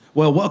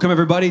Well, welcome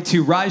everybody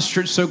to Rise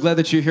Church. So glad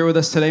that you're here with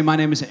us today. My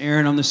name is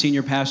Aaron. I'm the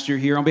senior pastor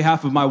here. On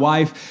behalf of my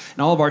wife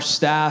and all of our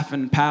staff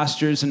and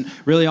pastors and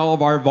really all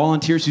of our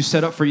volunteers who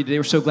set up for you today,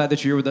 we're so glad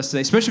that you're here with us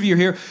today, especially if you're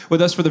here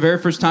with us for the very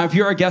first time. If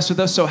you're a guest with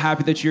us, so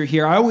happy that you're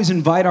here. I always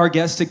invite our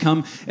guests to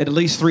come at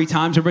least 3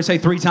 times. Everybody say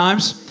 3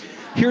 times.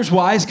 Here's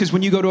why, is because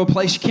when you go to a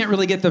place, you can't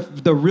really get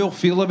the real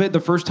feel of it the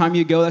first time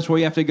you go. That's where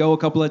you have to go a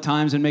couple of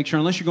times and make sure,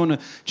 unless you're going to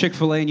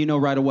Chick-fil-A and you know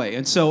right away.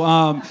 And so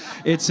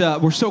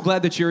we're so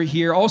glad that you're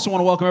here. Also want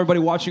to welcome everybody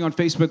watching on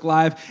Facebook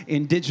Live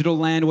in digital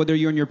land, whether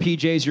you're in your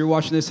PJs, you're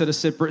watching this at a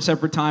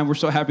separate time. We're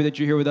so happy that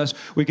you're here with us.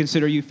 We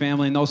consider you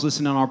family, and those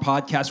listening on our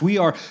podcast. We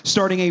are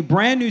starting a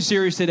brand new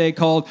series today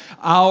called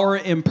Our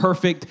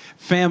Imperfect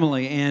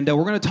Family. And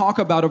we're going to talk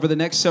about over the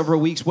next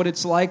several weeks what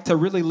it's like to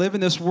really live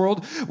in this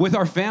world with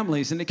our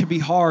families. And it can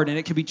be hard and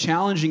it can be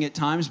challenging at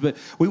times, but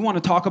we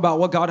want to talk about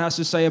what God has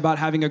to say about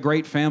having a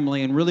great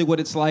family and really what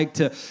it's like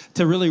to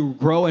really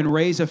grow and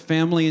raise a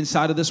family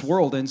inside of this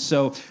world. And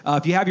so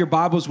if you have your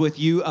Bibles with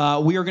you,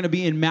 we are going to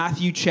be in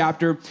Matthew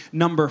chapter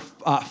number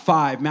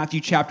 5.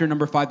 Matthew chapter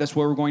number 5, that's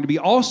where we're going to be.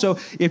 Also,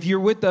 if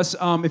you're with us,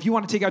 if you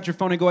want to take out your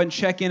phone and go ahead and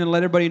check in and let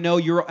everybody know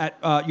you're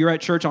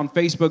at church on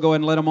Facebook, go ahead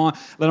and let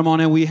them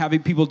on in. We have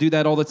people do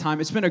that all the time.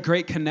 It's been a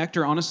great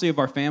connector, honestly, of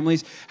our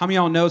families. How many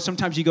of y'all know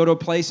sometimes you go to a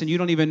place and you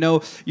don't even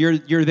know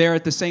you're there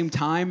at the same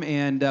time?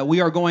 And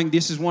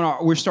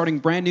we're starting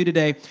brand new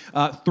today,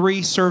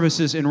 3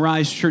 services in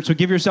Rise Church. So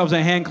give yourselves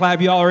a hand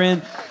clap. Y'all are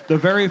in the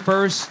very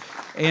first.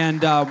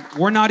 And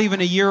we're not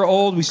even a year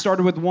old. We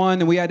started with 1,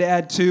 and we had to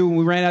add 2, and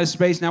we ran out of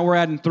space. Now we're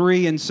adding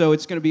 3, and so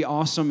it's going to be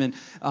awesome. And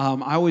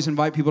I always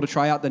invite people to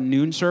try out the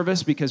noon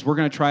service, because we're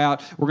going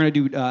to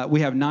do,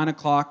 we have 9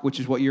 o'clock, which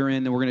is what you're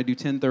in, then we're going to do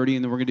 10:30,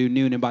 and then we're going to do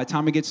noon. And by the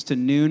time it gets to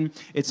noon,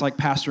 it's like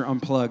Pastor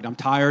Unplugged. I'm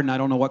tired, and I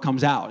don't know what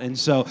comes out. And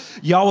so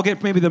y'all will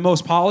get maybe the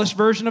most polished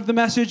version of the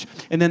message,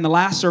 and then the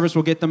last service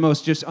will get the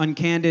most just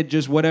uncandid,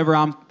 just whatever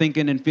I'm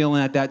thinking and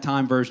feeling at that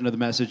time version of the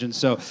message. And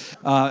so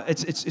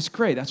it's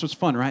great. That's what's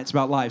fun, right? It's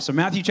about life. So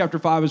Matthew chapter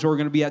 5 is where we're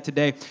going to be at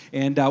today,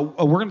 and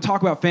we're going to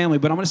talk about family,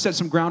 but I'm going to set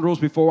some ground rules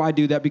before I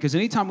do that, because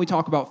anytime we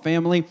talk about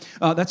family,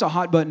 that's a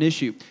hot button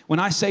issue. When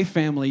I say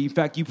family, in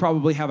fact, you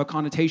probably have a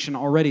connotation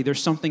already.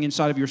 There's something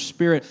inside of your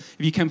spirit.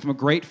 If you come from a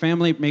great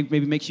family, it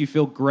maybe makes you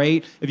feel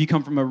great. If you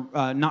come from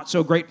a not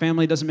so great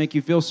family, it doesn't make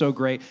you feel so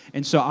great.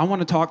 And so I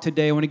want to talk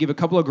today. I want to give a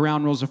couple of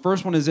ground rules. The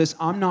first one is this: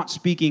 I'm not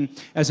speaking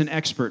as an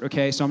expert,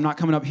 okay? So I'm not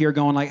coming up here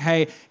going like,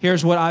 hey,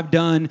 here's what I've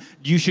done.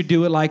 You should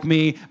do it like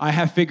me. I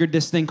have figured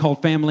this thing called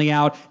family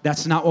out.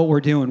 That's not what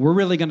we're doing. We're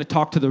really going to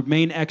talk to the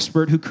main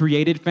expert who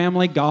created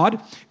family,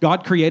 God.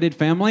 God created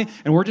family,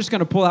 and we're just going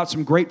to pull out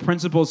some great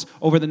principles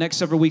over the next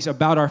several weeks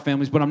about our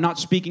families. But I'm not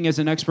speaking as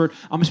an expert.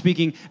 I'm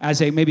speaking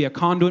as maybe a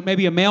conduit,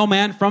 maybe a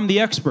mailman from the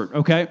expert,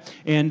 okay?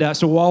 And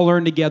so we'll all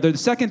learn together. The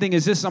second thing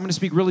is this: I'm going to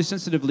speak really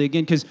sensitively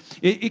again, because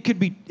it could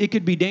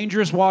be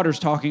dangerous waters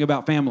talking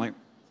about family.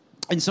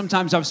 And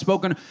sometimes I've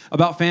spoken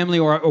about family,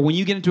 or when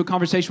you get into a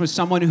conversation with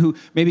someone who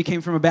maybe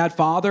came from a bad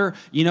father,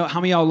 you know,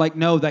 how many of y'all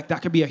know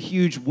that could be a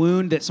huge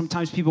wound that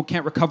sometimes people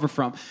can't recover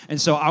from.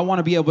 And so I want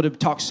to be able to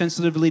talk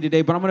sensitively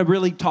today, but I'm going to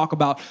really talk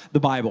about the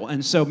Bible.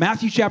 And so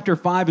Matthew chapter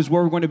 5 is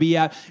where we're going to be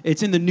at.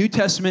 It's in the New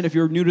Testament. If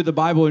you're new to the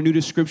Bible or new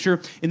to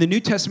Scripture, in the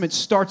New Testament, it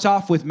starts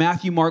off with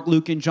Matthew, Mark,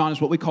 Luke, and John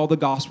is what we call the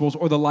Gospels,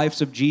 or the lives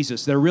of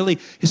Jesus. They're really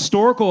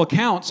historical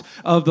accounts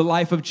of the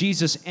life of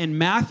Jesus. And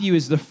Matthew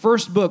is the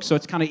first book, so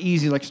it's kind of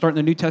easy, like starting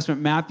the New Testament,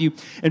 Matthew.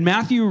 And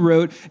Matthew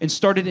wrote and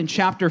started in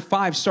chapter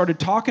 5, started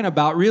talking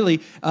about really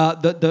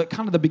the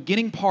kind of the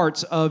beginning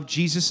parts of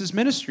Jesus's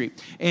ministry.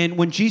 And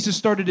when Jesus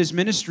started his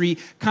ministry,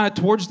 kind of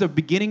towards the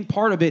beginning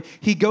part of it,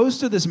 he goes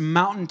to this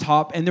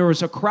mountaintop, and there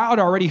was a crowd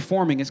already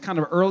forming. It's kind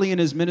of early in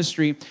his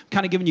ministry,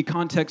 kind of giving you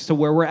context to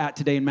where we're at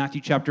today in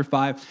Matthew chapter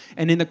 5.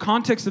 And in the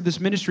context of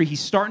this ministry, he's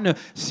starting to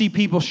see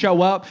people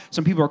show up.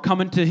 Some people are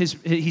coming to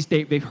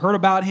they've heard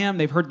about him.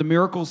 They've heard the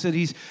miracles that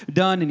he's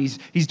done, and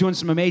he's doing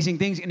some amazing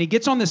things. And he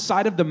gets on this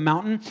side of the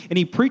mountain, and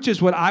he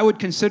preaches what I would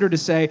consider to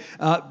say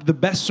the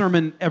best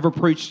sermon ever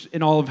preached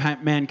in all of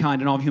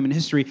mankind and all of human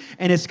history.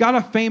 And it's got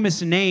a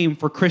famous name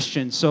for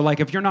Christians. So like,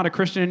 if you're not a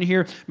Christian in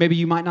here, maybe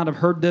you might not have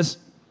heard this.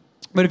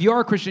 But if you are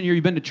a Christian here,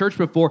 you've been to church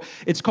before,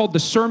 it's called the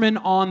Sermon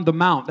on the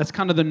Mount. That's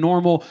kind of the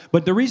normal.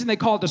 But the reason they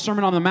call it the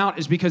Sermon on the Mount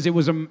is because it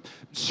was a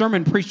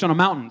sermon preached on a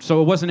mountain.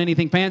 So it wasn't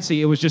anything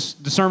fancy. It was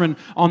just the Sermon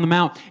on the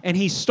Mount. And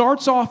he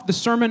starts off the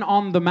Sermon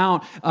on the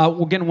Mount,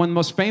 again, one of the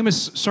most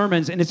famous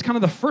sermons. And it's kind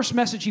of the first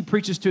message he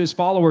preaches to his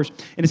followers.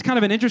 And it's kind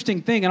of an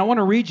interesting thing. And I want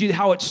to read you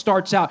how it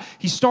starts out.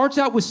 He starts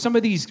out with some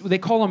of these, they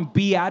call them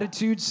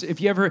Beatitudes. How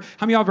many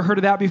of y'all ever heard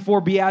of that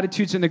before?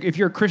 Beatitudes. And if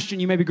you're a Christian,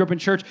 you maybe grew up in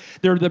church.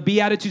 They're the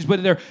Beatitudes,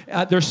 but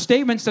they're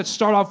statements that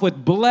start off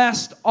with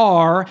blessed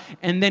are,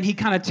 and then he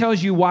kind of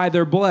tells you why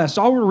they're blessed.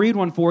 I'll read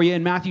one for you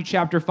in Matthew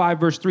chapter 5,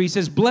 verse 3. He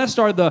says, blessed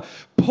are the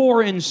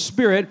poor in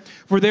spirit,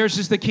 for theirs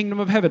is the kingdom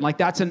of heaven. Like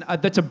that's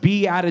a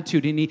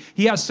beatitude. And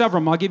he has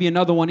several. I'll give you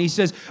another one. He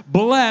says,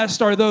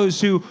 blessed are those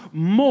who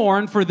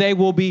mourn, for they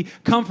will be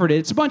comforted.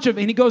 It's a bunch of,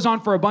 and he goes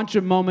on for a bunch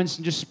of moments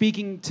and just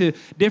speaking to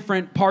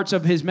different parts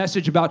of his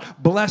message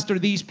about blessed are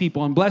these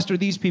people and blessed are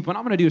these people. And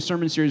I'm going to do a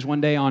sermon series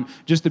one day on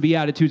just the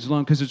Beatitudes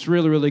alone because it's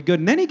really, really good.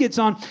 And then he gets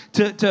on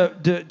to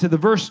the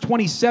verse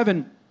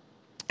 27,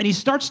 and he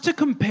starts to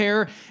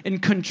compare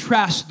and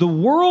contrast the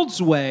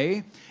world's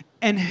way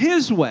and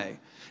his way.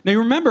 Now, you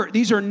remember,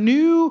 these are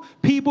new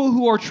people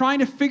who are trying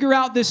to figure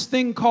out this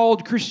thing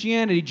called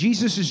Christianity.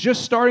 Jesus is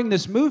just starting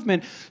this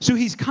movement, so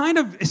he's kind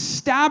of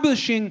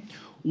establishing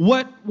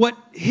what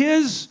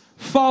his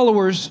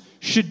followers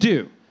should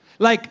do.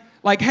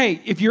 Like, hey,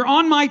 if you're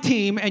on my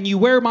team and you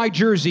wear my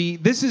jersey,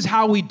 this is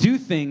how we do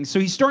things. So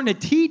he's starting to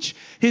teach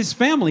his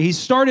family. He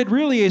started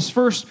really this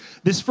first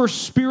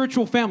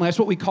spiritual family. That's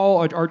what we call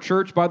our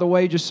church, by the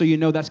way, just so you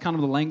know, that's kind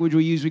of the language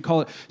we use. We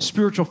call it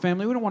spiritual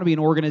family. We don't want to be an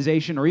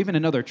organization or even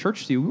another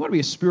church to you. We want to be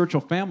a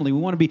spiritual family.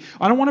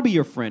 I don't want to be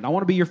your friend. I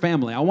want to be your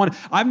family.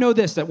 I know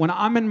this, that when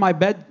I'm in my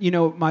bed,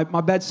 my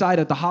bedside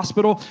at the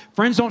hospital,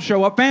 friends don't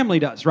show up, family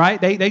does,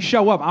 right? They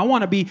show up. We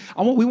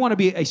want to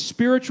be a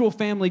spiritual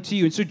family to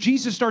you. And so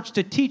Jesus starts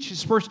to teach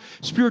his first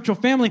spiritual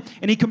family,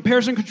 and he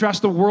compares and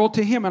contrasts the world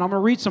to him. And I'm going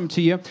to read some to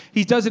you.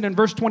 He does it in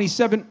verse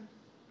 27.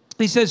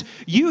 He says,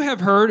 you have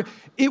heard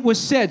it was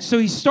said. So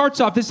he starts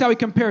off, this is how he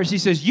compares. He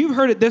says, you've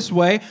heard it this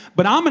way,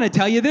 but I'm going to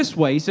tell you this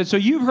way. He said, so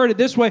you've heard it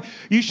this way,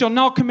 you shall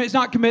not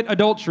commit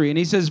adultery. And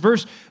he says,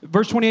 verse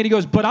 28, he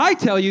goes, but I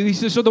tell you, he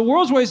says, so the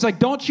world's way is like,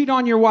 don't cheat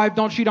on your wife,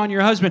 don't cheat on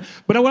your husband.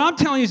 But what I'm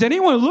telling you is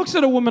anyone who looks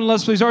at a woman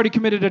lustfully has already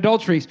committed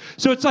adultery.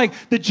 So it's like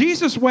the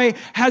Jesus way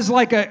has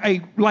like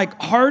a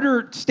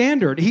harder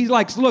standard. He's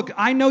like, look,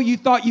 I know you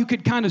thought you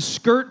could kind of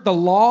skirt the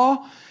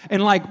law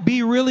and like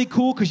be really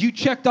cool because you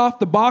checked off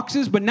the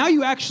boxes, but now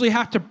you actually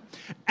have to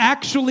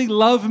actually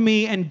love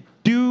me and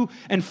do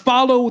and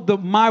follow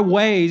my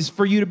ways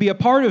for you to be a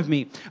part of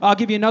me. I'll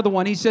give you another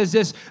one. He says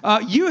this,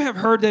 you have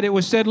heard that it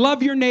was said,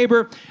 love your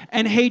neighbor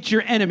and hate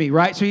your enemy,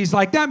 right? So he's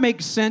like, that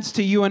makes sense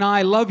to you and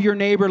I. Love your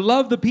neighbor,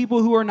 love the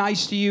people who are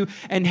nice to you,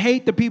 and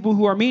hate the people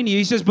who are mean to you.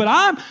 He says, but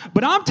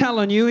I'm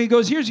telling you, he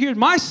goes, here's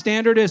my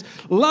standard is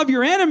love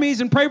your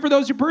enemies and pray for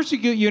those who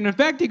persecute you. And in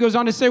fact, he goes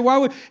on to say,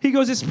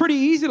 it's pretty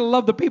easy to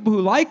love the people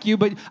who like you,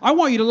 but I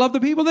want you to love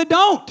the people that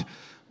don't.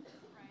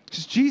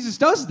 Because Jesus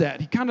does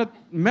that. He kind of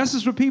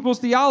messes with people's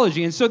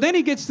theology. And so then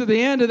he gets to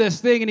the end of this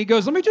thing and he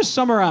goes, let me just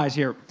summarize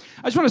here.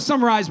 I just want to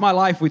summarize my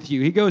life with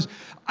you. He goes,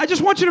 I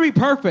just want you to be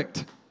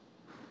perfect.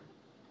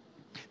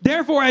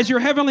 Therefore, as your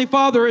heavenly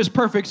Father is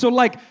perfect. So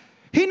like,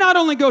 he not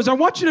only goes, I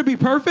want you to be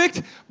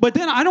perfect, but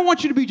then I don't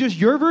want you to be just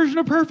your version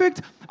of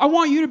perfect. I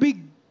want you to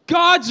be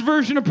God's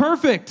version of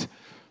perfect.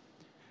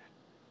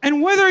 And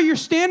whether you're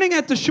standing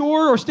at the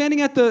shore or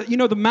standing at the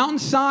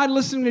mountainside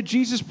listening to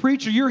Jesus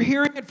preach, or you're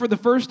hearing it for the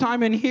first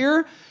time in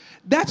here,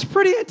 that's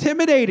pretty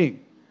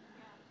intimidating.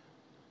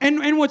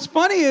 And what's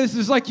funny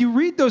is like you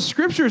read those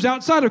scriptures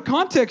outside of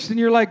context and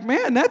you're like,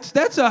 man,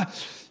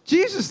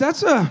 Jesus, I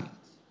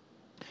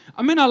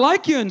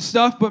like you and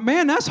stuff, but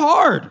man, that's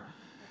hard.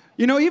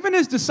 Even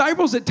his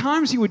disciples at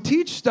times he would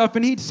teach stuff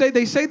and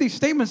they say these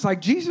statements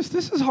like, Jesus,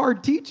 this is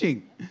hard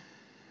teaching.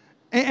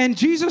 And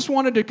Jesus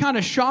wanted to kind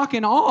of shock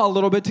and awe a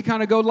little bit to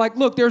kind of go like,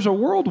 look, there's a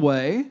world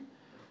way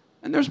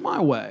and there's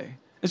my way.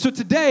 And so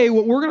today,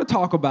 what we're going to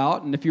talk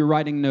about, and if you're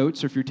writing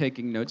notes or if you're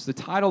taking notes, the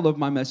title of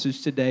my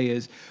message today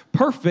is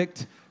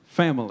Perfect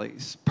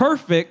Families.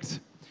 Perfect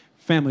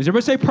Families.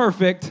 Everybody say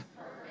perfect.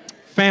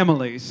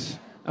 Families.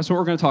 That's what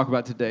we're going to talk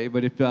about today.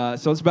 But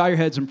so let's bow your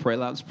heads and pray.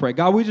 Let's pray.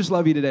 God, we just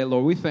love you today,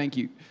 Lord. We thank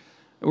you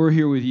that we're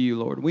here with you,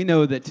 Lord. We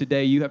know that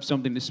today you have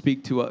something to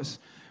speak to us.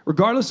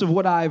 Regardless of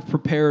what I've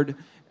prepared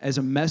as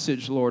a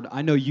message, Lord,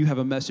 I know you have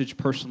a message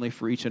personally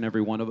for each and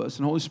every one of us.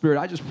 And Holy Spirit,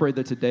 I just pray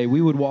that today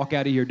we would walk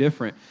out of here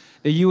different,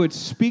 that you would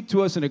speak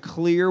to us in a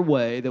clear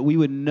way, that we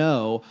would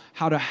know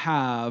how to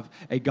have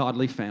a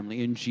godly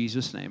family in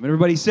Jesus' name.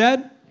 Everybody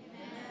said?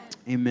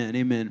 Amen,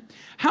 amen.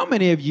 How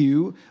many of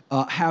you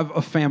have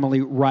a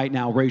family right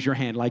now? Raise your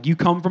hand. Like you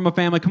come from a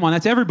family. Come on,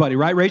 that's everybody,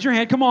 right? Raise your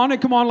hand. Come on,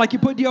 like you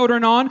put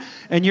deodorant on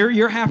and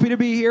you're happy to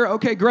be here.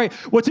 Okay, great.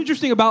 What's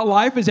interesting about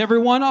life is every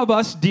one of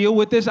us deal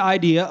with this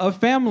idea of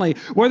family.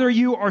 Whether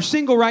you are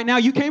single right now,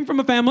 you came from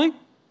a family.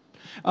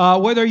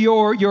 Whether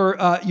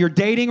you're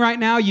dating right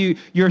now,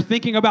 you're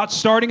thinking about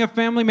starting a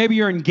family. Maybe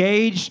you're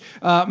engaged.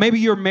 Maybe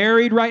you're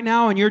married right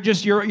now, and you're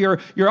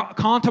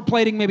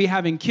contemplating maybe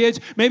having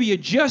kids. Maybe you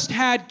just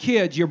had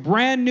kids. You're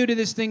brand new to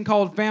this thing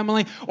called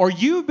family, or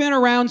you've been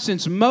around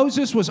since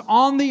Moses was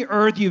on the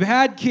earth. You've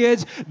had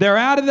kids. They're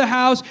out of the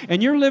house,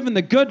 and you're living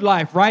the good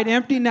life, right?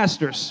 Empty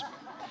nesters.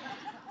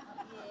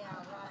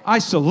 I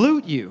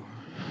salute you.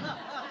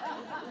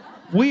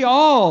 We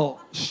all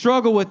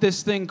struggle with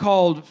this thing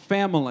called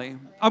family.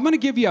 I'm going to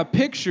give you a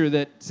picture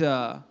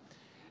that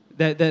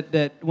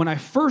when I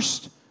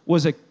first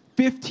was a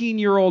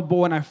 15-year-old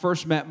boy and I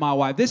first met my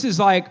wife. This is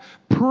like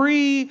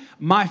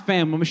my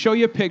family. I'm going to show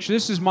you a picture.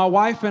 This is my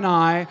wife and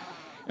I.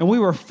 And we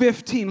were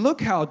 15.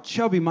 Look how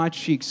chubby my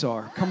cheeks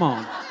are. Come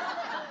on.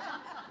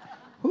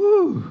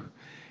 Woo.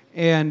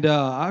 And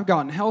I've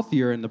gotten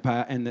healthier in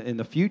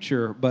the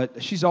future,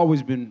 but she's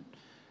always been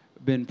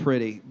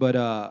pretty. But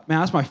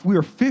man, we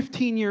were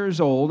 15 years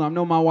old. I've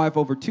known my wife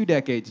over 2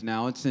 decades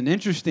now. It's an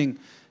interesting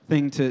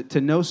thing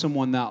to know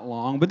someone that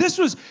long. But this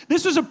was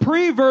a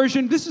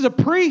pre-version. This is a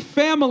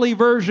pre-family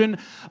version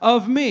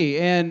of me.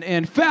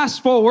 And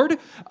fast forward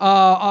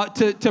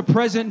to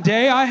present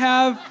day, I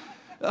have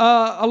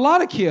a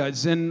lot of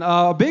kids and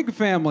a big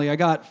family. I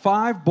got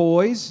 5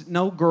 boys,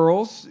 no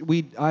girls.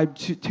 I'm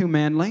too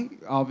manly,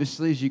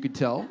 obviously, as you could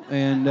tell.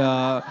 And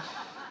I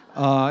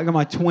got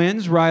my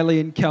twins, Riley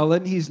and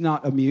Kellen. He's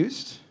not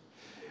amused.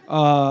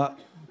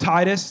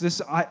 Titus,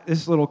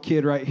 this little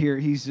kid right here.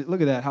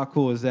 Look at that. How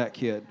cool is that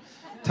kid?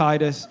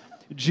 Titus.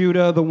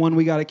 Judah, the one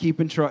we got to keep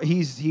in trust.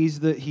 He's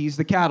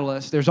the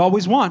catalyst. There's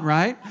always one,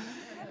 right?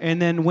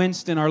 And then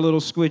Winston, our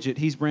little squidget.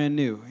 He's brand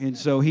new, and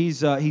so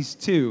he's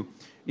 2.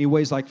 He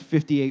weighs like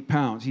 58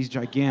 pounds. He's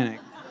gigantic.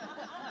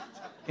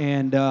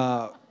 And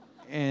go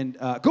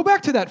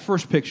back to that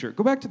first picture.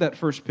 Go back to that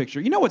first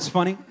picture. You know what's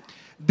funny?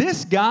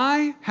 This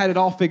guy had it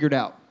all figured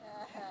out.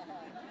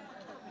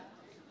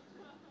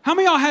 How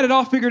many of y'all had it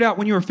all figured out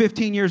when you were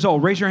 15 years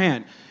old? Raise your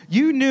hand.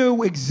 You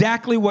knew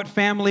exactly what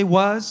family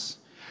was.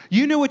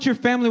 You knew what your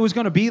family was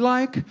going to be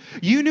like.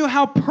 You knew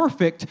how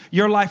perfect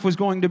your life was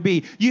going to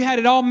be. You had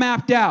it all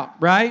mapped out,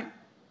 right?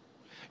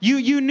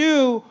 You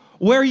knew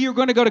where you were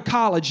going to go to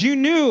college. You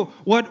knew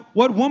what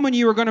woman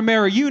you were going to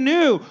marry. You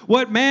knew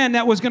what man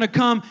that was going to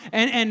come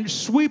and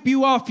sweep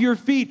you off your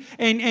feet.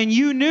 And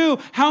you knew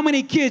how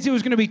many kids. It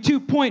was going to be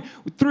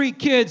 2.3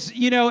 kids,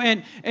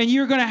 and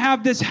you're going to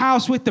have this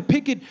house with the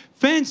picket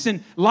fence,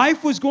 and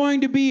life was going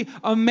to be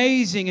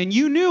amazing. And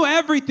you knew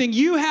everything.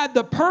 You had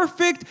the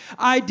perfect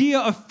idea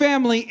of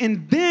family,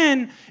 and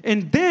then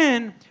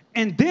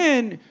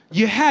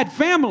you had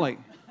family.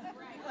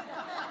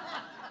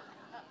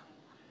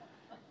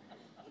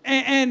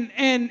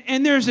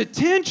 And there's a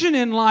tension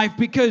in life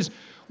because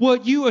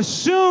what you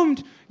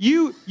assumed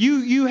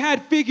you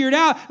had figured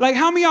out. Like,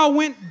 how many of y'all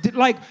went,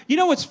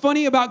 what's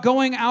funny about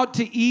going out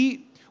to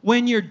eat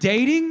when you're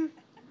dating?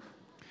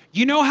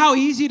 You know how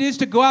easy it is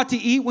to go out to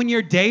eat when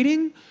you're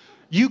dating?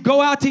 You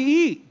go out to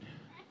eat.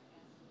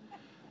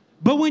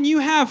 But when you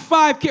have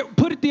 5 kids,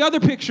 put the other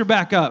picture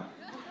back up.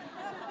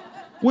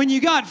 When you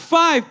got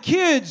 5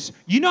 kids,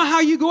 you know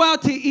how you go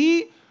out to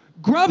eat?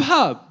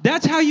 Grubhub.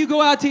 That's how you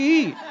go out to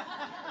eat.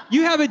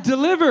 You have it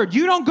delivered.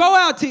 You don't go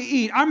out to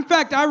eat. In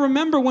fact, I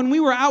remember when we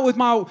were out with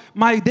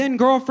my then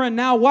girlfriend,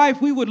 now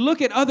wife, we would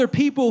look at other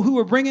people who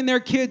were bringing their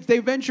kids. They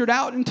ventured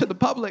out into the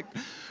public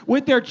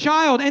with their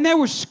child, and they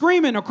were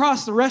screaming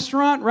across the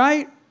restaurant,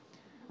 right?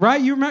 Right?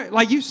 You remember,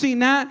 like, you've seen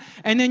that.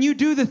 And then you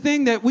do the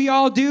thing that we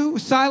all do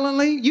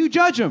silently. You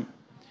judge them.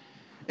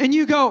 And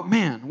you go,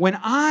 man, when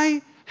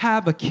I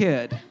have a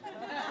kid.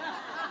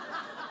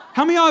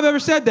 How many of y'all have ever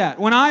said that?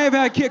 When I have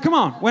had a kid. Come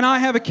on. When I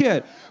have a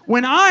kid.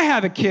 When I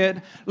have a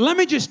kid, let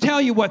me just tell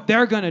you what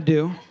they're going to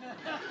do.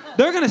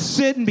 They're going to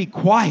sit and be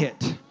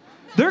quiet.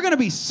 They're going to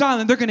be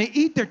silent. They're going to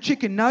eat their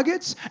chicken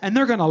nuggets, and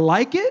they're going to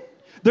like it.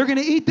 They're going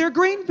to eat their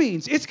green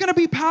beans. It's going to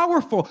be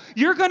powerful.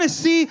 You're going to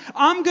see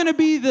I'm going to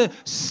be the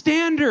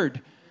standard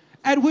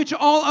at which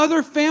all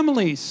other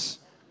families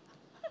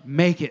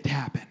make it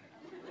happen.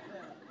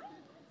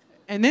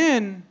 And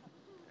then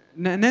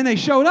they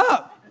showed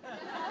up.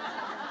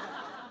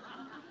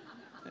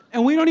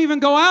 And we don't even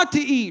go out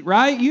to eat,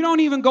 right? You don't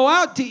even go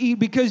out to eat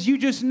because you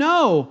just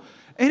know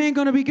it ain't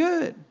going to be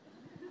good.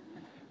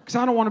 Because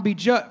I don't want to be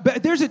judged.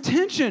 But there's a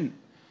tension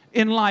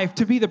in life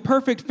to be the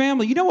perfect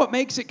family. You know what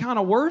makes it kind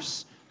of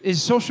worse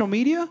is social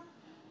media.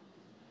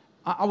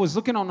 I was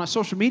looking on my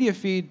social media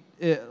feed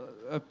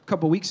a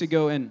couple weeks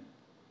ago, and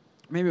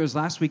maybe it was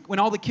last week, when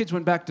all the kids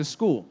went back to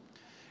school.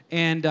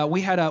 And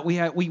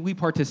we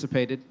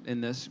participated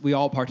in this. We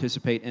all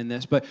participate in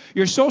this. But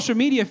your social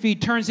media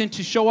feed turns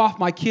into show off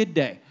my kid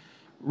day,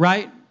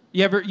 right?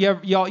 Y'all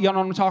know what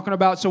I'm talking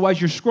about? So as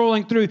you're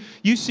scrolling through,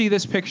 you see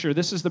this picture.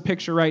 This is the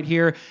picture right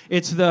here.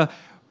 It's the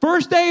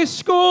first day of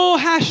school,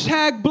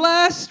 hashtag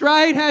blessed,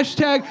 right?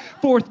 Hashtag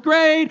 4th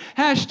grade,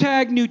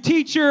 hashtag new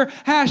teacher,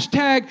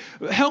 hashtag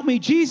help me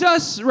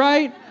Jesus,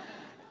 right?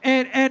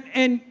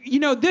 And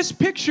this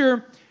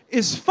picture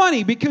is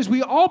funny because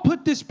we all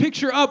put this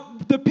picture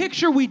up. The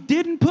picture we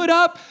didn't put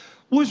up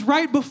was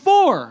right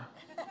before.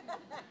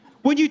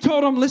 When you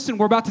told them, listen,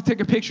 we're about to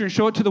take a picture and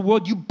show it to the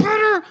world, you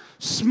better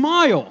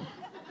smile.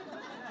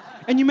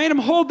 And you made them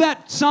hold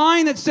that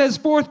sign that says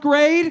 4th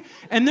grade,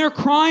 and they're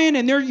crying,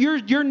 and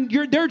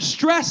they're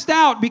stressed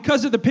out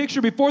because of the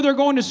picture before they're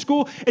going to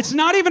school. It's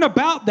not even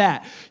about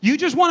that. You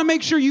just want to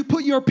make sure you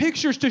put your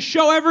pictures to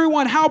show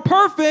everyone how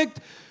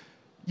perfect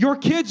your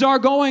kids are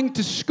going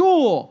to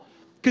school.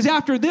 Because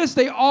after this,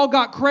 they all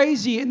got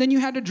crazy, and then you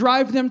had to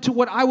drive them to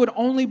what I would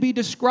only be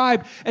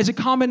described as a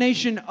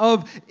combination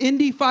of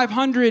Indy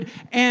 500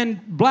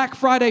 and Black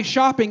Friday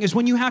shopping, is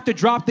when you have to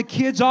drop the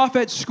kids off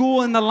at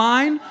school in the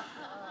line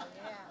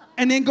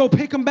and then go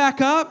pick them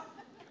back up.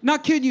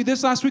 Not kidding you.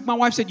 This last week, my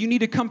wife said, you need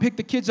to come pick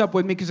the kids up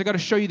with me because I got to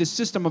show you the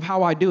system of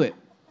how I do it.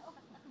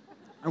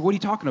 Or what are you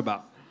talking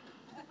about?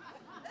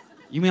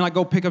 You mean like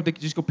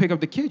just go pick up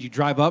the kids? You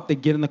drive up, they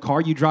get in the car,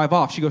 you drive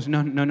off. She goes,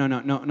 no,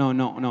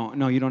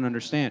 you don't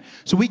understand.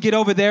 So we get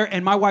over there,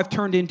 and my wife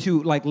turned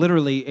into like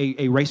literally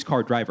a race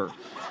car driver.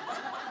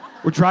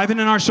 We're driving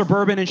in our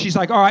Suburban, and she's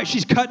like, all right,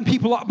 she's cutting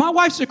people off. My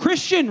wife's a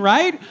Christian,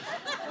 right?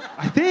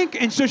 I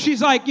think. And so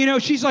she's like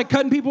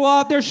cutting people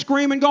off. There's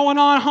screaming going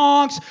on,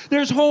 honks.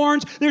 There's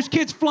horns. There's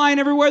kids flying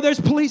everywhere. There's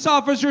police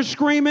officers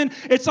screaming.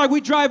 It's like we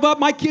drive up.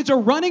 My kids are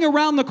running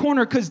around the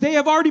corner because they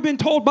have already been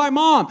told by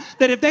mom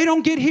that if they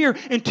don't get here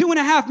in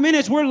 2.5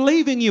 minutes, we're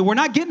leaving you. We're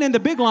not getting in the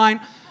big line.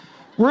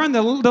 We're in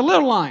the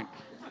little line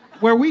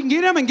where we can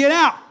get them and get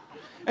out.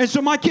 And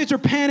so my kids are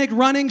panicked,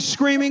 running,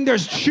 screaming.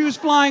 There's shoes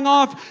flying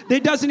off.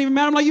 It doesn't even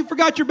matter. I'm like, you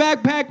forgot your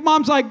backpack.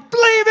 Mom's like,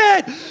 leave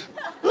it.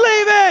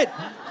 Leave it.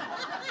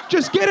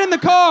 Just get in the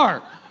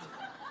car.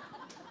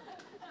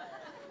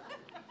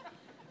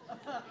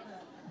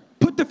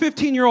 Put the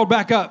 15-year-old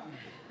back up.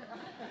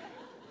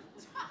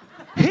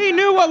 He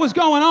knew what was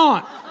going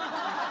on.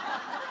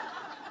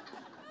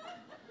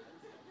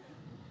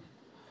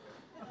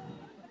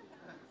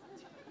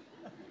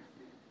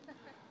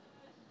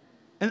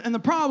 And the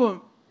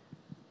problem,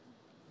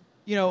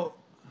 the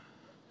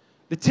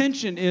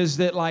tension is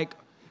that, like,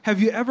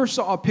 have you ever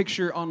saw a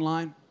picture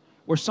online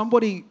where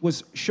somebody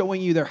was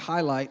showing you their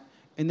highlight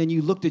and then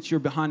you looked at your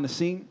behind the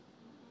scene?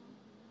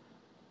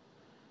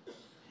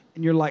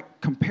 And you're like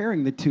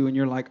comparing the two, and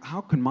you're like,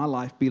 how can my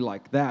life be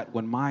like that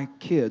when my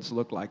kids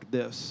look like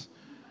this?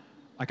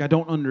 Like, I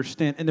don't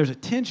understand. And there's a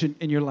tension,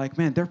 and you're like,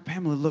 man, their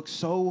family looks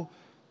so,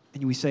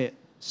 and we say it,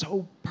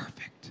 so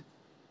perfect.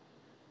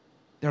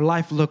 Their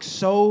life looks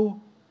so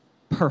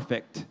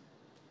perfect.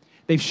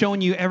 They've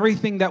shown you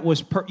everything that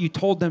was, you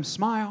told them,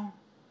 smile.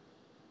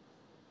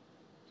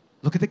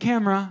 Look at the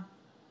camera.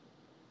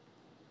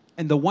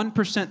 And the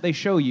 1% they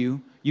show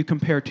you, you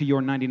compare to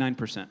your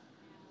 99%.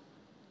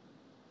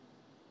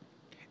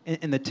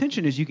 And the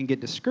tension is you can get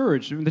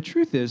discouraged. And the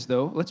truth is,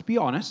 though, let's be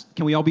honest.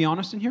 Can we all be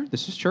honest in here?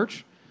 This is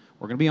church.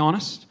 We're going to be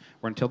honest.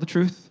 We're going to tell the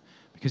truth.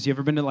 Because you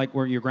ever been to like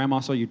where your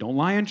grandma said, you don't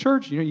lie in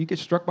church? You get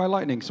struck by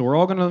lightning. So we're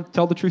all going to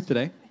tell the truth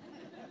today.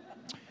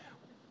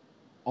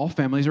 All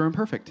families are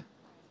imperfect.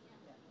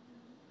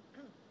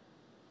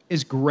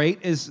 As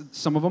great as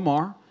some of them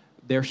are,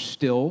 they're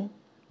still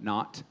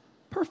not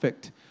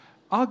perfect.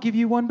 I'll give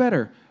you one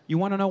better. You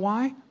want to know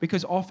why?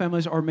 Because all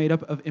families are made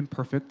up of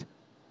imperfect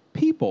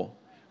people.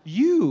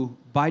 You,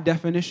 by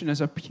definition,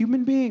 as a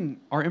human being,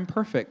 are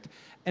imperfect.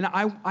 And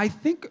I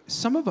think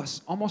some of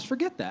us almost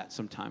forget that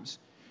sometimes.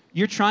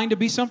 You're trying to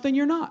be something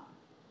you're not.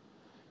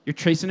 You're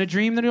chasing a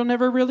dream that you'll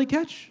never really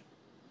catch.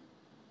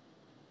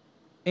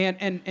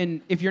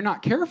 And if you're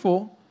not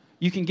careful,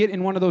 you can get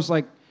in one of those,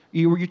 like,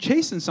 you're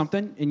chasing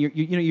something, and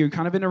you're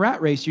kind of in a rat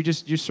race.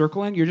 You're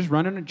circling, you're just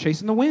running and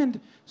chasing the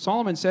wind.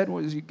 Solomon said,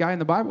 was a guy in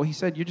the Bible, he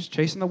said, you're just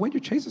chasing the wind. You're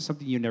chasing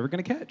something you're never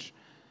going to catch.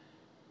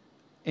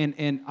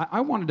 And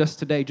I wanted us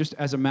today, just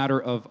as a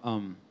matter of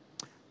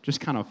just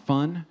kind of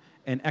fun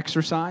and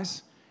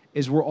exercise,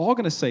 is we're all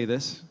going to say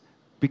this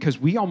because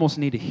we almost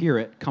need to hear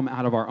it come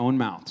out of our own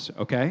mouths,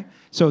 okay?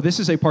 So this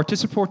is a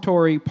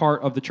participatory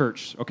part of the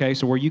church, okay?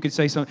 So where you could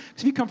say something,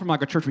 because if you come from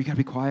like a church where you got to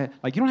be quiet,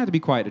 like you don't have to be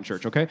quiet in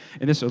church, okay?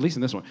 And this, at least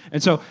in this one.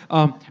 And so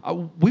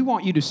we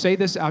want you to say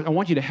this. I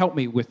want you to help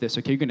me with this,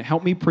 okay? You're going to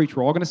help me preach.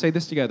 We're all going to say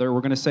this together.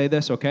 We're going to say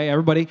this, okay?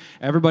 Everybody,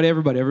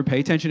 pay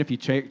attention. If you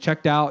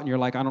checked out and you're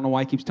like, I don't know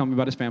why he keeps telling me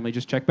about his family,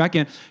 just check back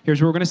in.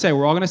 Here's what we're going to say.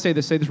 We're all going to say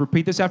this. Say this.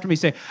 Repeat this after me.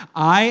 Say,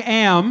 I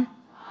am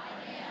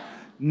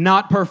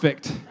not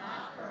perfect.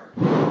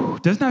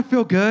 Doesn't that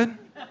feel good?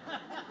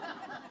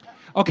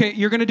 Okay,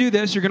 you're going to do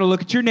this. You're going to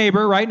look at your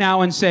neighbor right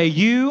now and say,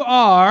 you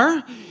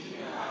are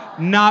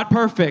not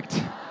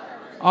perfect.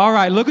 All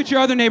right, look at your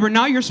other neighbor,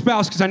 not your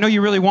spouse, because I know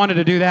you really wanted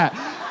to do that.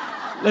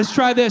 Let's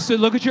try this. So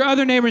look at your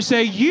other neighbor and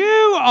say,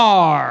 you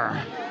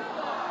are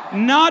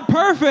not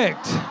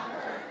perfect.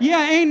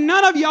 Yeah, ain't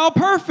none of y'all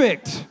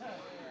perfect.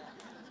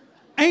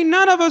 Ain't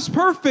none of us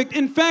perfect.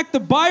 In fact, the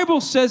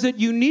Bible says it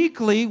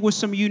uniquely with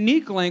some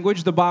unique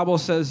language. The Bible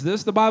says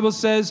this. The Bible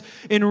says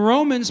in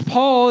Romans,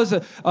 Paul is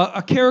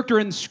a character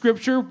in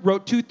Scripture,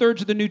 wrote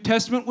 2/3 of the New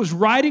Testament, was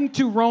writing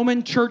to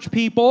Roman church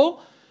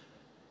people.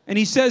 And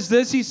he says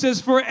this. He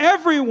says, for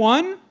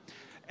everyone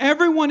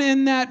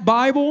in that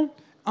Bible,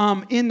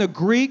 in the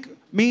Greek,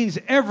 means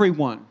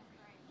everyone.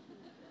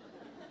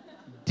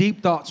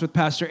 Deep thoughts with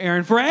Pastor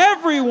Aaron. For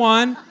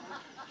everyone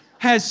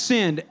has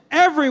sinned.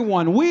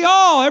 Everyone. We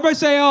all. Everybody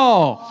say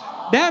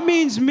all. That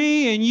means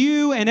me and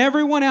you and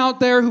everyone out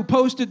there who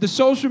posted the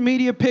social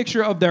media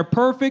picture of their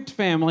perfect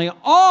family.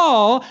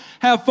 All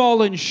have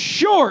fallen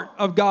short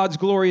of God's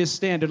glorious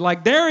standard.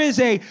 Like there is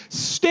a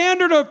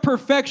standard of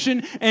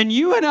perfection, and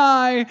you and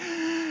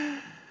I,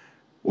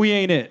 we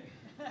ain't it.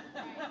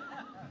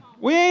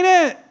 We ain't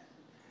it.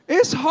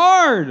 It's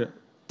hard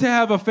to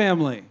have a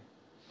family.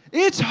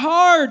 It's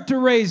hard to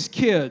raise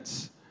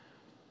kids.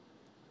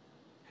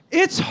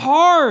 It's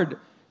hard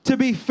to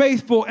be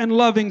faithful and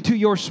loving to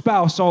your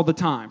spouse all the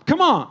time.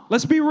 Come on,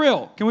 let's be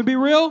real. Can we be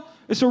real?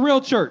 It's a real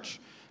church.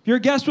 If you're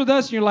a guest with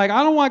us and you're like,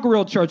 I don't like a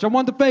real church, I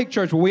want the fake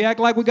church where we act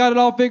like we got it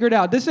all figured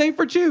out. This ain't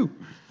for you.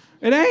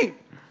 It ain't.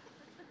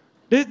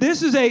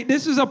 This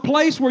is a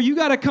place where you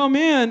got to come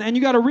in and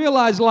you got to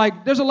realize,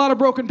 like, there's a lot of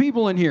broken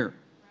people in here.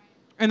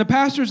 And the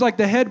pastor's like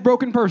the head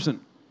broken person.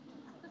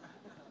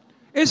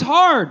 It's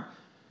hard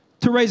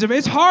to raise them.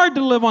 It's hard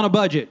to live on a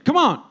budget. Come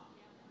on.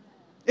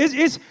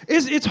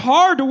 It's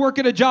hard to work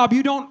at a job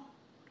you don't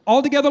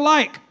altogether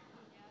like.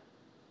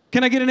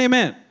 Can I get an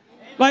amen?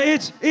 Like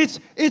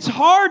it's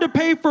hard to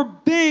pay for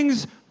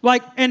things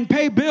like and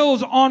pay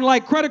bills on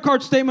like credit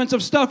card statements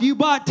of stuff you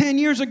bought 10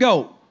 years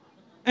ago.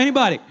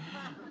 Anybody?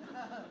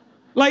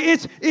 Like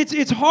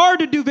it's hard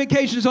to do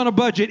vacations on a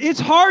budget. It's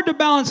hard to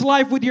balance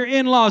life with your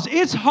in-laws.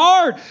 It's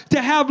hard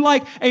to have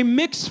like a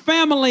mixed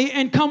family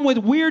and come with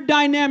weird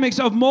dynamics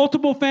of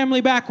multiple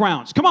family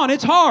backgrounds. Come on,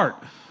 it's hard.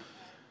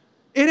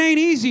 It ain't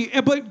easy,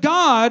 but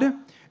God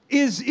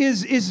is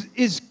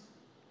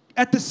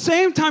at the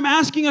same time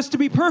asking us to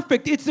be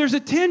perfect. There's a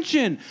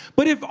tension.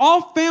 But if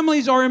all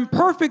families are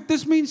imperfect,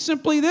 this means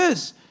simply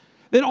this: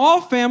 that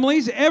all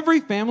families,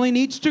 every family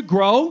needs to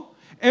grow.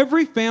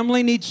 Every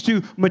family needs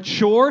to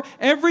mature.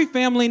 Every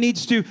family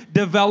needs to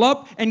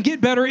develop and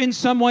get better in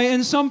some way,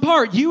 in some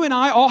part. You and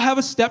I all have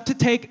a step to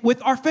take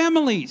with our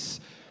families.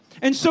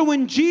 And so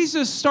when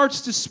Jesus starts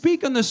to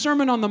speak on the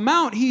Sermon on the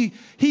Mount, he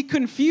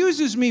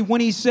confuses me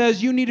when he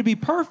says, you need to be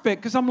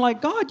perfect. Because I'm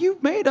like, God, you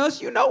made us.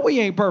 You know we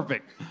ain't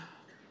perfect.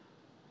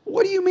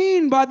 What do you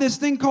mean by this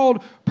thing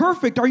called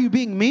perfect? Are you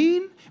being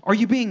mean? Are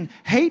you being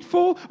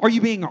hateful? Are you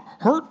being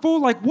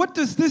hurtful? Like, what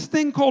does this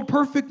thing called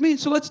perfect mean?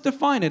 So let's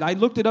define it. I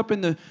looked it up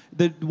in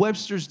the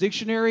Webster's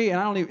dictionary,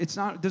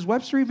 and does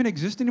Webster even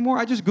exist anymore?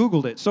 I just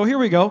Googled it. So here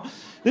we go.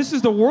 This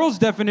is the world's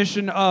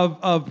definition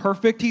of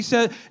perfect. It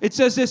says,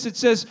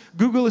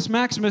 Gugulus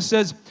Maximus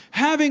says,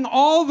 having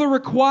all the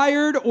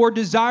required or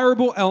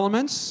desirable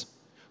elements,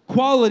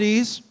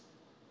 qualities,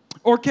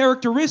 or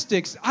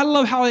characteristics. I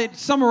love how it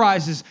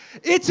summarizes.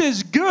 It's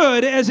as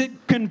good as it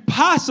can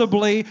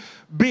possibly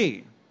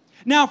be.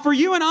 Now, for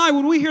you and I,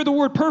 when we hear the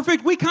word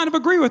perfect, we kind of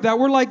agree with that.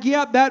 We're like,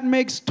 yeah, that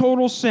makes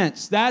total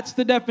sense. That's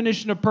the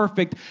definition of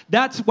perfect.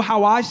 That's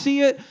how I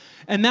see it,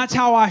 and that's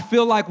how I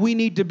feel like we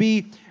need to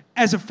be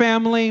as a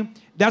family.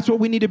 That's what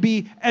we need to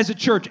be as a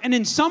church. And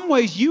in some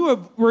ways,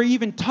 were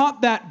even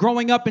taught that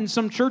growing up in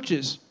some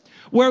churches,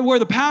 where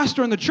the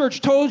pastor in the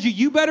church told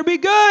you better be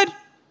good.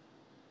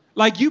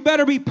 Like, you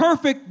better be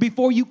perfect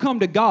before you come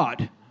to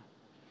God.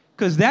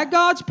 Because that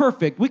God's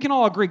perfect. We can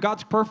all agree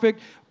God's perfect.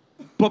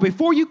 But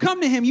before you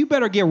come to him, you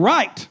better get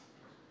right.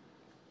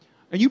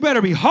 And you better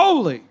be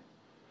holy.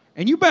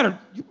 And you better,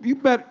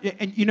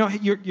 and you know,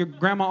 your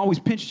grandma always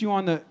pinched you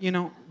on the, you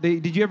know,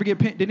 did you ever get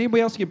pinched? Did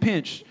anybody else get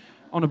pinched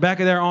on the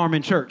back of their arm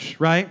in church,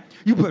 right?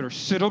 You better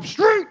sit up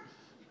straight.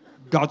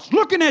 God's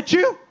looking at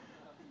you.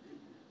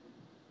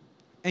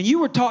 And you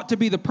were taught to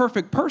be the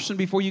perfect person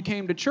before you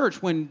came to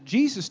church, when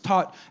Jesus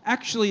taught,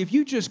 actually, if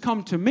you just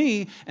come to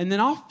me, and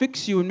then I'll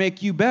fix you and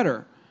make you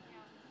better.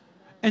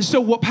 And so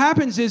what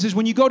happens is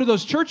when you go to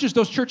those churches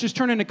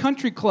turn into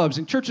country clubs.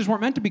 And churches weren't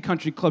meant to be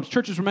country clubs.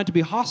 Churches were meant to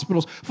be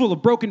hospitals full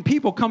of broken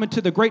people coming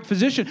to the great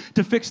physician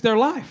to fix their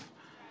life.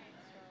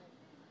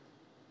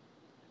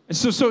 And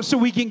so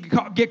we can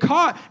get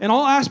caught in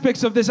all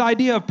aspects of this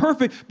idea of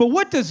perfect. But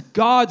what does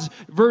God's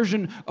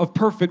version of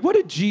perfect? What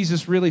did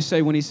Jesus really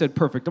say when he said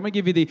perfect? I'm going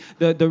to give you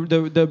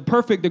the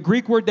perfect. The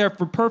Greek word there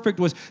for perfect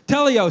was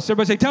teleos.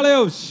 Everybody say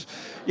teleos.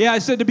 Yeah, I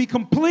said to be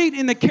complete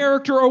in the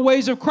character or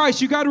ways of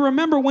Christ. You got to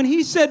remember, when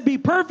he said be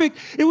perfect,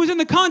 it was in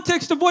the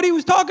context of what he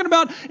was talking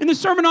about in the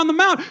Sermon on the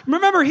Mount.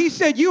 Remember, he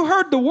said, you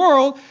heard the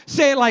world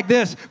say it like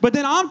this, but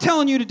then I'm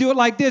telling you to do it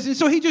like this. And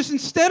so he just,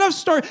 instead of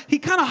he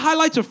kind of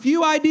highlights a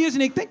few ideas,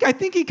 and I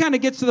think he kind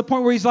of gets to the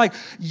point where he's like,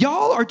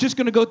 y'all are just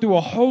going to go through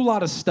a whole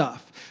lot of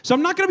stuff. So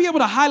I'm not going to be able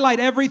to highlight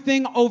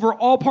everything over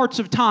all parts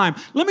of time.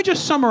 Let me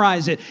just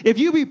summarize it. If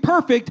you be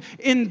perfect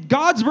in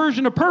God's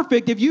version of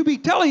perfect, if you be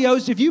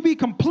teleos, if you be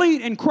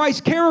complete in Christ's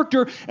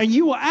character, and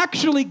you will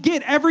actually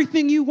get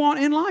everything you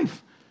want in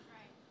life.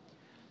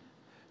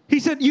 He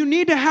said you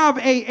need to have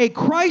a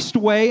Christ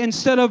way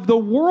instead of the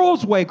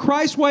world's way.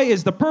 Christ's way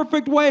is the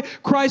perfect way.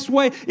 Christ's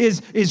way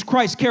is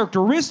Christ's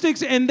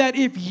characteristics. And that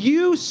if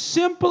you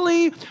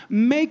simply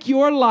make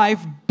your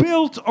life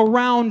built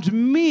around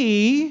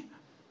me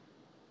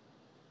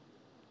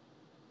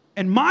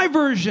and my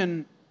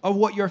version of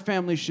what your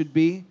family should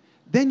be,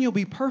 then you'll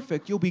be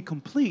perfect. You'll be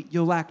complete.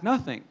 You'll lack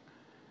nothing.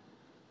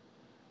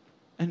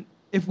 And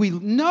if we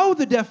know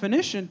the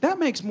definition, that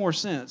makes more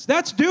sense.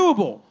 That's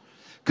doable.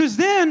 Because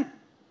then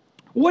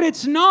what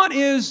it's not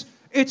is,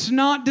 it's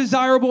not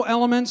desirable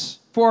elements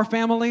for our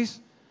families.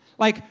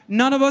 Like,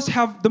 none of us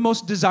have the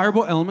most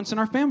desirable elements in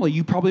our family.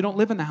 You probably don't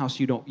live in the house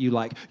you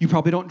like. You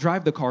probably don't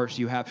drive the cars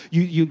you have.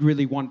 You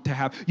really want to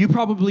have. You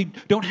probably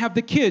don't have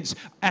the kids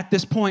at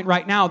this point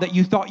right now that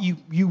you thought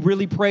you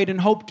really prayed and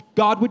hoped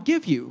God would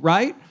give you,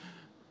 right?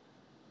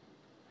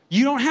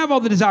 You don't have all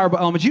the desirable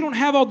elements. You don't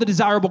have all the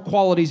desirable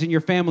qualities in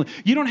your family.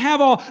 You don't have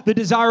all the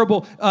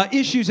desirable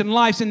issues in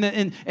life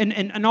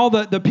and all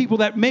the people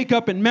that make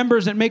up and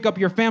members that make up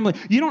your family.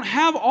 You don't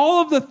have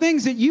all of the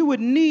things that you would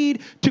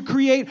need to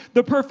create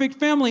the perfect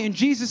family. And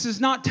Jesus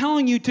is not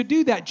telling you to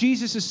do that.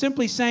 Jesus is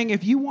simply saying,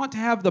 if you want to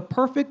have the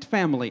perfect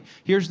family,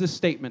 here's the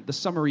statement, the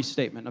summary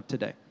statement of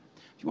today.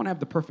 If you want to have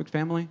the perfect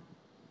family,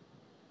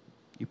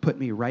 you put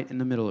me right in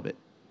the middle of it.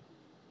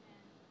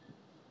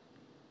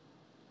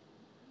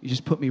 You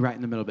just put me right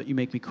in the middle of it. You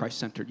make me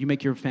Christ-centered. You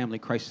make your family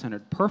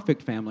Christ-centered.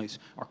 Perfect families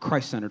are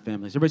Christ-centered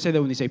families. Everybody say that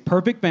when they say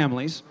perfect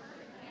families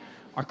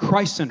are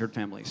Christ-centered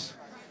families.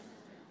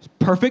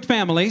 Perfect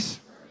families.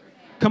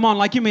 Come on,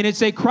 like you mean it,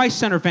 say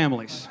Christ-centered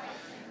families.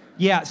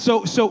 Yeah,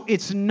 so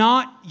it's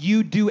not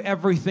you do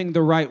everything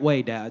the right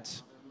way,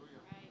 dads.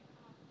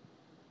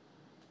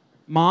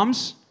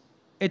 Moms,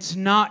 it's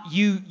not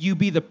you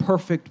be the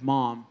perfect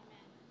mom.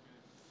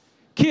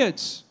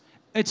 Kids,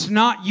 it's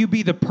not you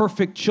be the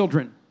perfect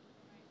children.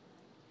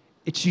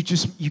 It's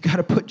you got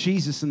to put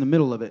Jesus in the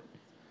middle of it.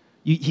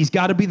 He's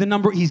got to be the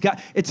number.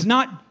 It's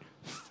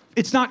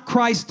not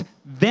Christ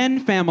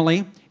then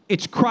family.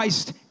 It's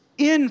Christ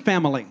in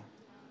family.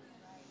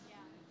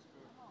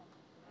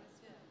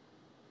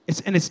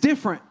 It's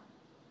different.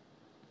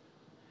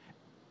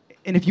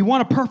 And if you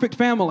want a perfect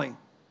family,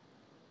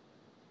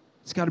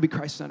 it's got to be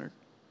Christ-centered.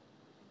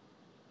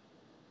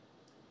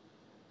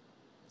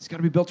 It's got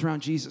to be built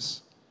around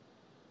Jesus.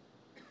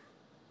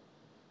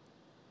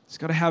 It's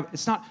got to have,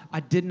 it's not,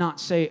 I did not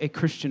say a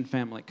Christian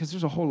family, because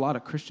there's a whole lot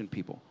of Christian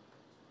people.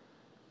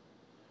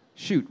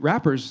 Shoot,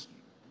 rappers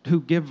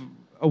who give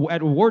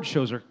at award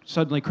shows are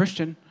suddenly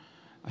Christian.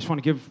 I just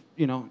want to give,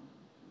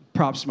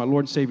 props to my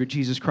Lord and Savior,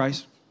 Jesus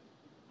Christ.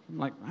 I'm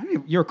like,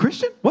 you're a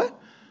Christian? What?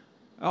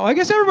 Oh, I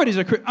guess everybody's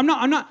a Christian.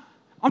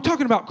 I'm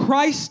talking about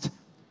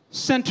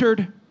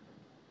Christ-centered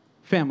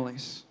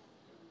families.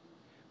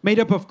 Made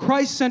up of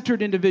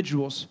Christ-centered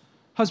individuals.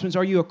 Husbands,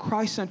 are you a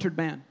Christ-centered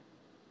man?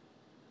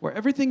 Where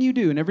everything you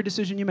do and every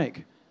decision you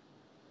make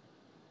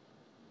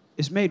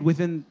is made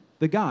within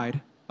the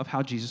guide of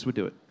how Jesus would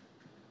do it.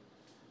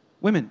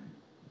 Women,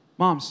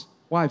 moms,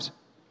 wives,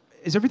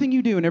 is everything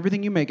you do and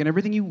everything you make and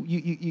everything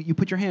you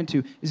put your hand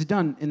to, is it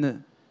done in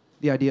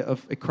the idea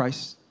of a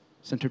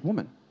Christ-centered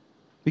woman?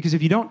 Because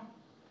if you don't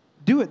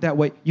do it that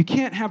way, you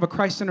can't have a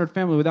Christ-centered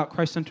family without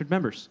Christ-centered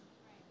members.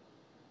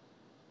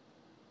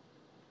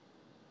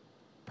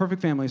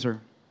 Perfect families are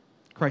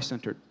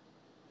Christ-centered.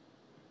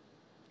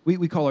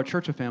 We call our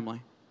church a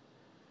family.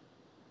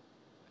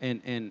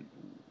 And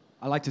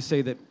I like to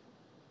say that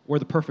we're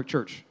the perfect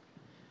church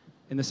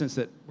in the sense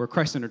that we're a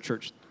Christ-centered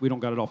church. We don't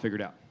got it all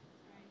figured out.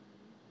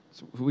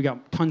 So we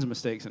got tons of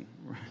mistakes and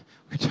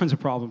we got tons of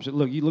problems.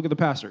 Look, you look at the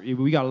pastor.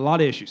 We got a lot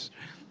of issues.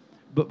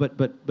 But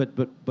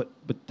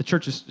the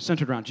church is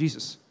centered around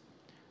Jesus.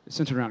 It's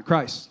centered around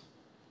Christ,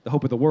 the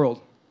hope of the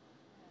world.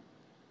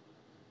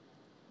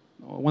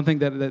 One thing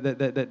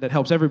that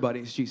helps everybody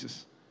is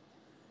Jesus.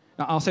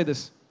 Now, I'll say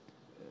this.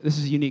 This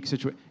is a unique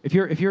situation. If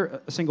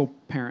you're a single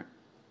parent,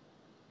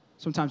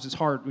 sometimes it's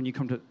hard when you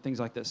come to things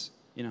like this,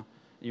 and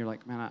you're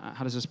like, man,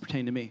 how does this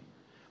pertain to me?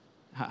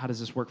 How does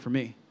this work for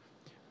me?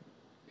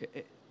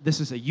 This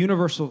is a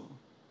universal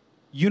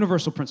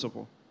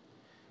principle.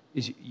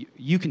 Is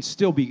you can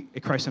still be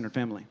a Christ-centered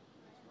family.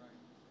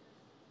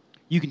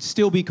 You can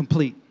still be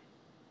complete.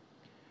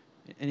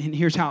 And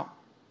here's how.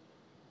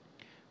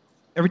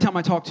 Every time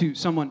I talk to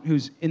someone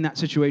who's in that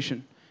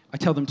situation, I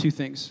tell them two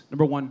things.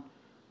 Number one,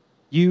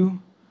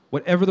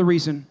 whatever the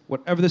reason,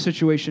 whatever the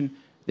situation,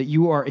 that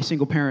you are a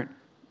single parent,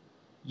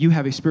 you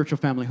have a spiritual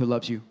family who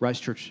loves you. Rise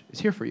Church is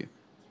here for you,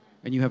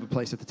 and you have a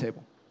place at the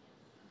table.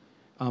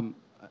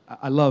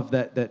 I love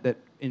that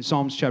in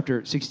Psalms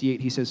chapter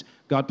 68, he says,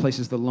 God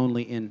places the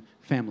lonely in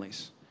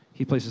families.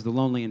 He places the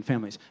lonely in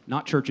families.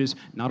 Not churches,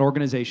 not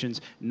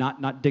organizations,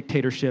 not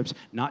dictatorships,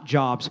 not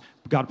jobs.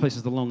 God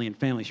places the lonely in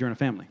families. You're in a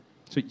family.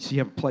 So you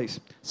have a place.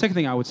 Second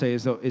thing I would say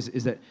is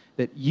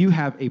that you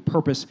have a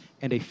purpose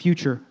and a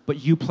future, but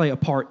you play a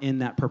part in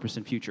that purpose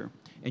and future.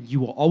 And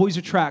you will always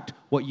attract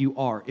what you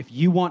are. If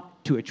you want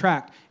to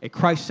attract a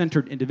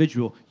Christ-centered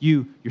individual,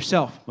 you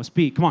yourself must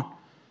be, come on,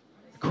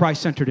 a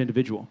Christ-centered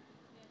individual.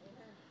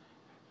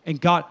 And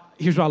God,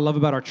 here's what I love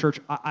about our church.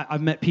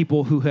 I've met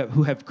people who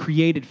have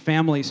created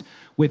families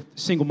with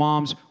single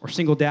moms or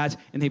single dads,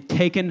 and they've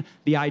taken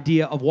the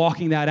idea of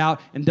walking that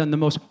out and done the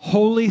most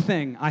holy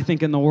thing, I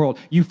think, in the world.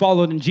 You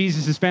followed in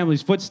Jesus'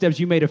 family's footsteps.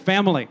 You made a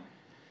family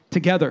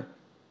together,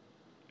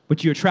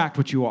 but you attract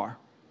what you are.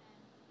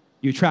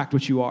 You attract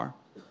what you are.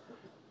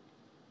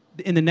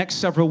 In the next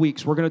several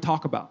weeks, we're going to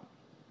talk about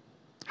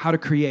how to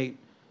create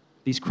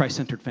these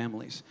Christ-centered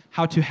families,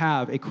 how to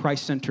have a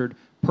Christ-centered,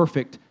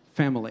 perfect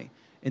family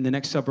in the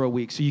next several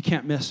weeks. So you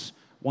can't miss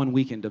one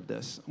weekend of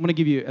this. I'm going to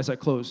give you, as I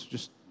close,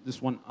 just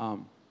this one,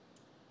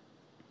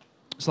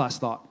 this last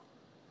thought.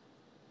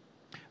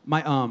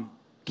 Can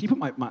you put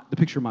the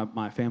picture of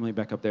my family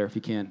back up there if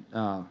you can?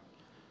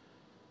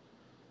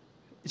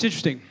 It's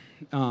interesting.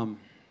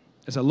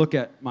 As I look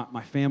at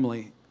my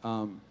family,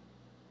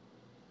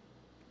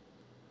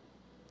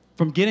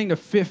 from getting to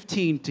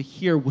 15 to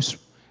here was,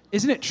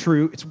 isn't it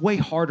true? It's way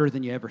harder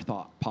than you ever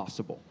thought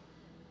possible.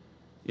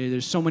 You know,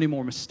 there's so many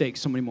more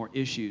mistakes, so many more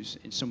issues,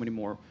 and so many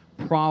more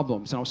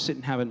problems. And I was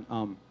sitting having,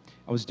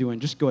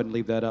 just go ahead and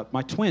leave that up.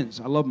 My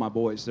twins, I love my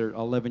boys. They're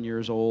 11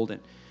 years old,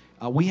 and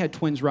we had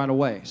twins right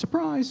away.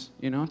 Surprise,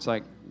 you know, it's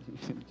like,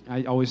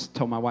 I always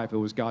tell my wife it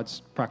was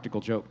God's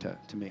practical joke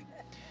to me.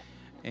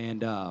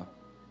 And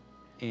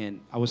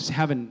I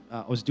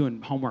was doing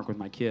homework with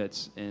my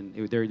kids, and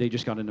they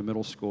just got into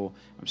middle school.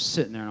 I'm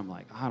sitting there, and I'm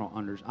like, I don't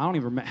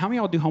even remember. How many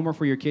of y'all do homework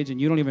for your kids,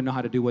 and you don't even know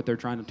how to do what they're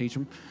trying to teach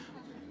them?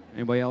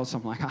 Anybody else?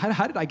 I'm like,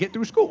 how did I get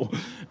through school?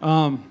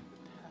 So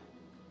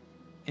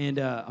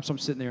I'm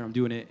sitting there, I'm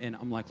doing it, and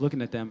I'm like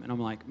looking at them, and I'm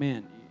like,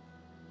 man.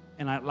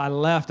 And I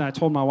left, and I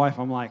told my wife,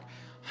 I'm like,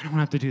 I don't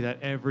have to do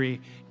that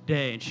every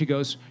day. And she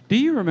goes, do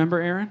you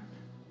remember, Aaron?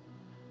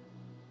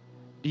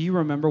 Do you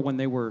remember when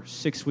they were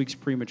 6 weeks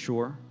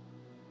premature,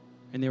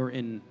 and they were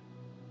in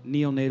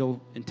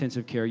neonatal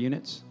intensive care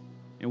units,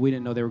 and we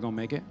didn't know they were going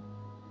to make it?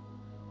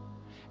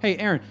 Hey,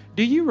 Aaron,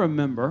 do you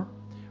remember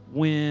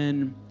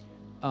when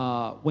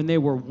they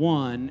were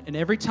 1, and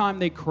every time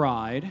they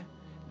cried,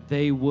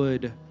 they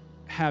would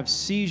have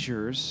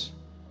seizures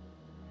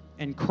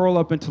and curl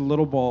up into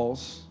little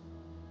balls?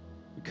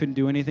 We couldn't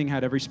do anything,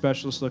 had every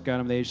specialist look at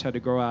them. They just had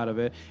to grow out of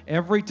it.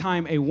 Every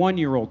time a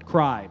 1-year-old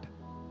cried,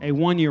 a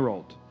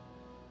 1-year-old,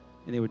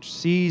 and they would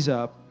seize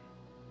up,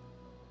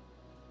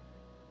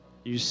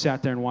 you just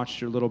sat there and watched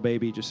your little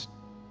baby just.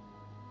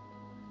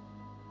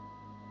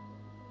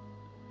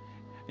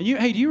 And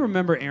do you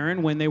remember,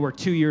 Aaron, when they were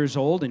 2 years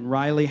old and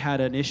Riley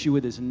had an issue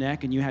with his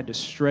neck and you had to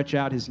stretch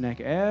out his neck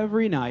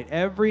every night?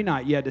 Every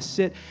night you had to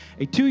sit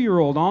a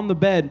 2-year-old on the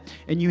bed,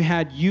 and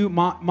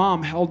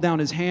mom held down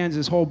his hands,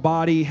 his whole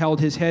body, held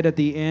his head at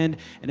the end,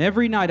 and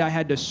every night I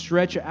had to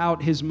stretch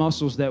out his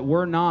muscles that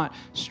were not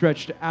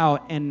stretched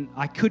out, and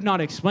I could not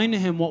explain to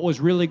him what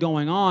was really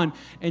going on,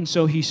 and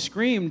so he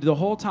screamed the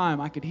whole time.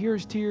 I could hear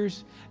his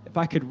tears. If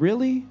I could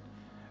really,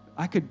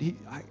 I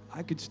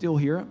could still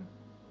hear him.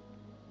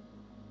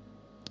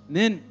 And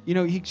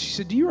then, she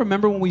said, do you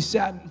remember when we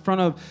sat in front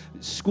of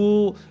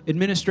school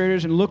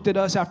administrators and looked at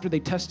us after they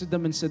tested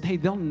them and said, hey,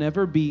 they'll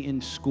never be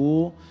in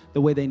school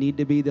the way they need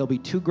to be. They'll be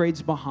 2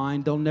 grades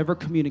behind. They'll never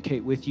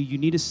communicate with you. You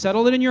need to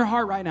settle it in your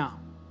heart right now.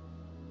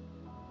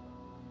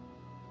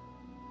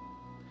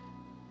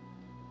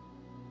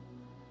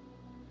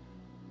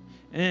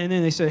 And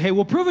then they said, hey,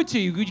 we'll prove it to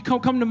you. You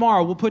come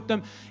tomorrow. We'll put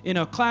them in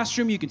a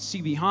classroom. You can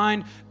see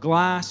behind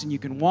glass, and you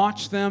can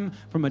watch them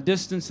from a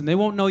distance, and they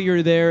won't know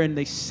you're there. And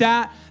they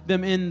sat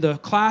them in the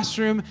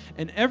classroom,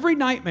 and every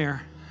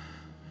nightmare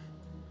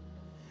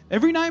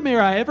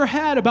I ever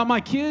had about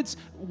my kids,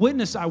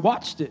 I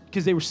watched it,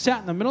 because they were sat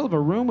in the middle of a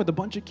room with a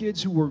bunch of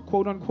kids who were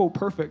quote-unquote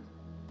perfect.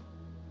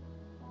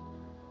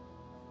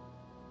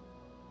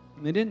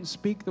 And they didn't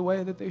speak the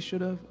way that they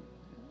should have.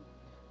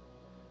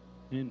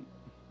 And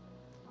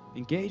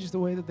engage the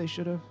way that they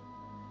should have,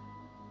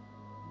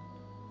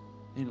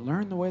 and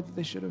learn the way that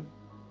they should have.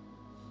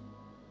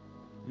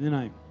 And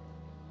then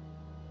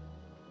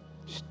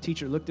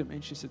teacher looked at me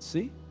and she said,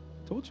 see,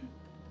 I told you.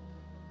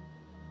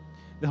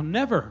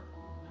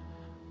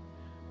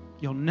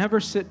 You'll never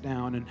sit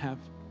down and have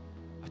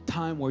a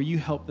time where you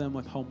help them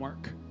with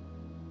homework.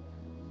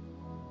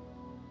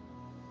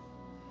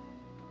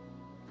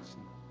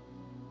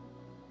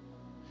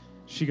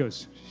 She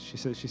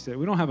said,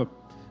 we don't have a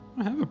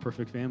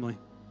perfect family.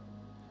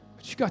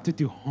 But you got to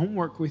do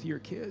homework with your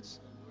kids.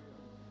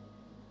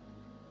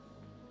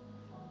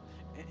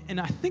 And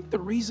I think the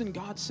reason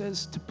God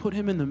says to put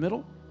him in the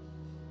middle,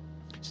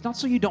 it's not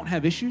so you don't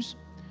have issues.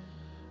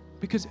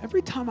 Because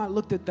every time I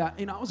looked at that,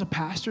 I was a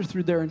pastor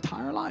through their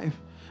entire life.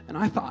 And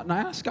I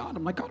asked God,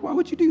 I'm like, God, why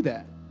would you do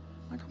that?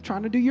 I'm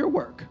trying to do your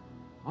work.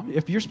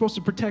 If you're supposed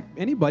to protect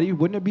anybody,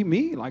 wouldn't it be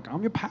me?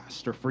 I'm your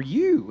pastor for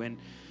you. And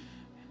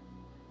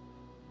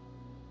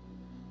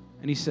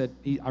he said,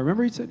 he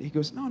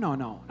goes, no,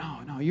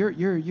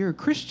 you're a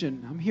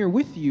Christian. I'm here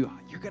with you.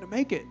 You're going to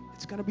make it.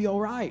 It's going to be all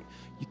right.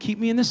 You keep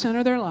me in the center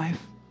of their life,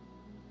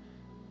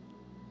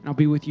 and I'll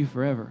be with you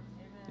forever.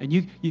 And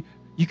you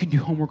can do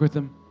homework with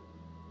them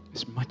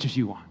as much as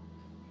you want.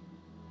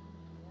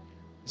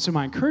 So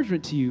my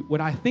encouragement to you, what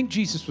I think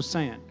Jesus was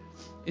saying,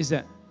 is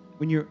that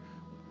when you're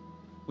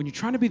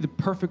trying to be the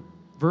perfect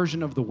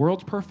version of the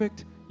world's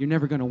perfect, you're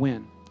never going to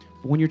win.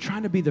 But when you're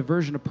trying to be the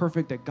version of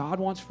perfect that God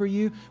wants for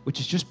you, which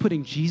is just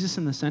putting Jesus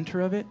in the center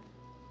of it,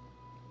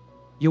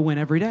 you'll win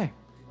every day.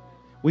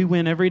 We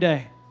win every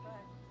day.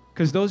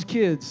 Because those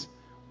kids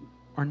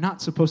are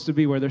not supposed to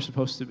be where they're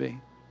supposed to be.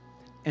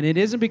 And it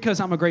isn't because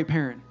I'm a great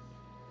parent.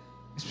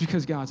 It's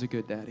because God's a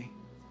good daddy.